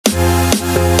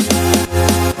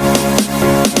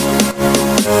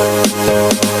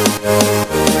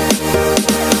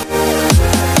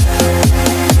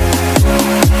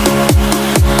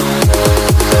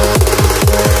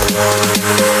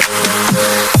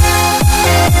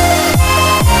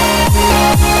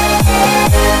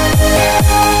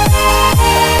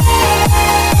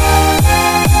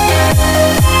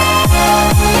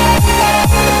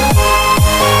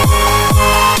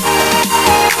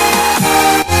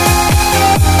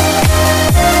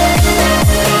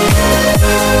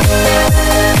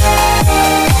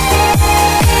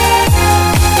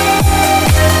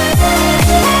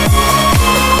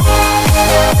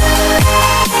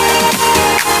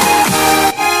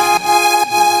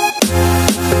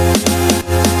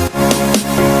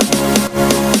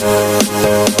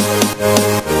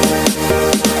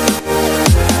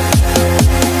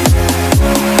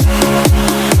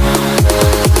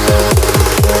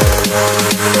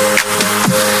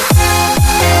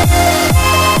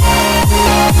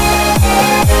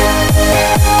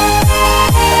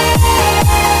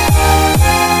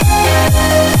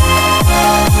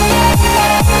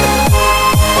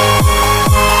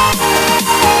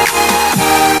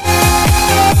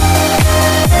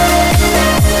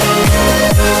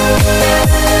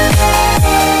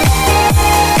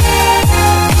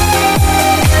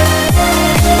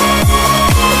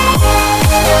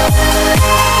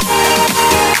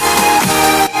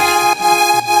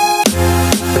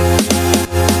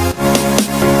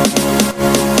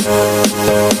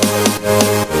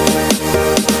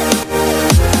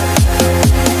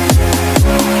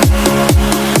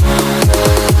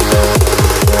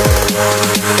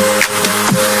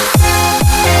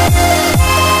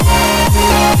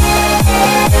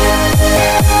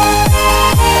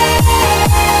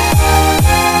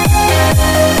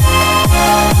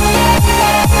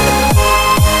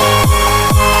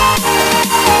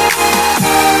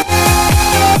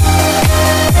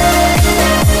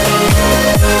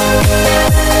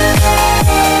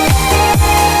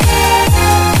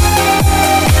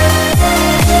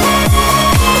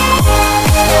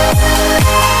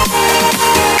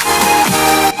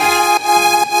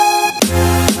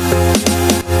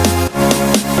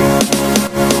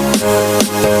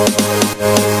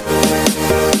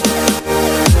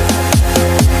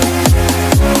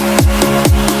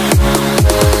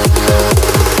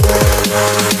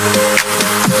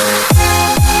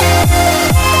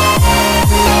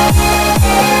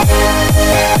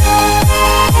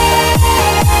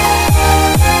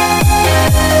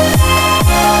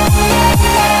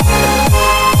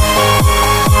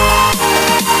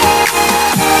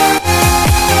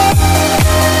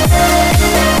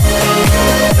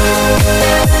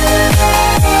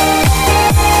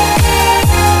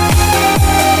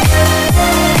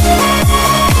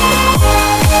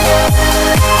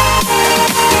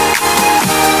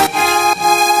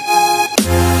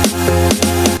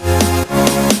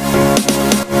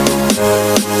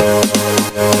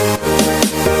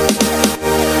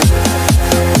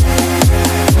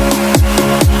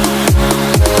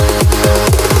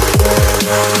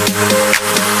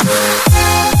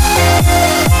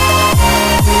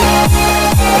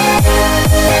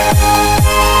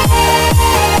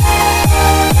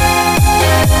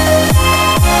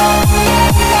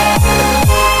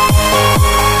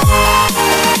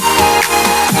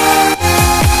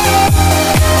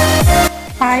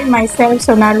myself,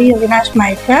 Sonali Avinash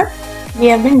Maikar. We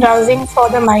have been browsing for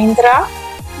the Mahindra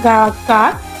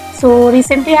car. So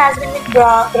recently as we been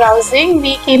browsing,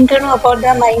 we came to know about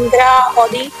the Mahindra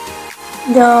Modi.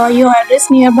 Your address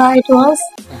nearby to us?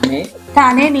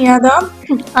 Thane, near the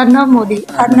Gautam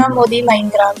Modi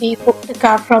Mahindra. We booked the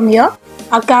car from here.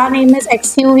 Our car name is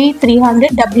XUV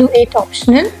 300 W8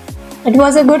 optional. It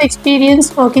was a good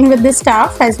experience working with the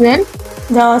staff as well.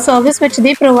 The service which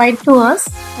they provide to us,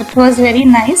 it was very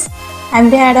nice,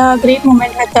 and they had a great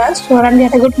moment with us. Sure, and we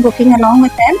had a good booking along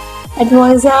with them. It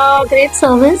was a great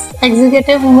service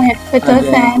executive who helped with us,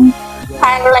 and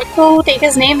I would like to take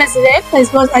his name as well.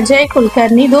 This was Ajay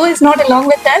Kulkarni, though he's not along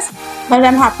with us, but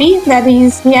I'm happy that he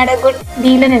had a good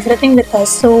deal and everything with us.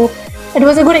 So it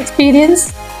was a good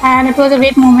experience, and it was a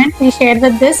great moment we shared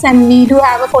with this, and we do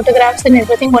have a photographs and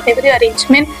everything, whatever the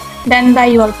arrangement done by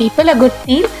you all people, a good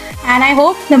deal. And I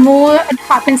hope the more it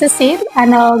happens the same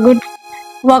and a good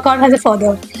workout as a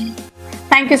further.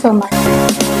 Thank you so much.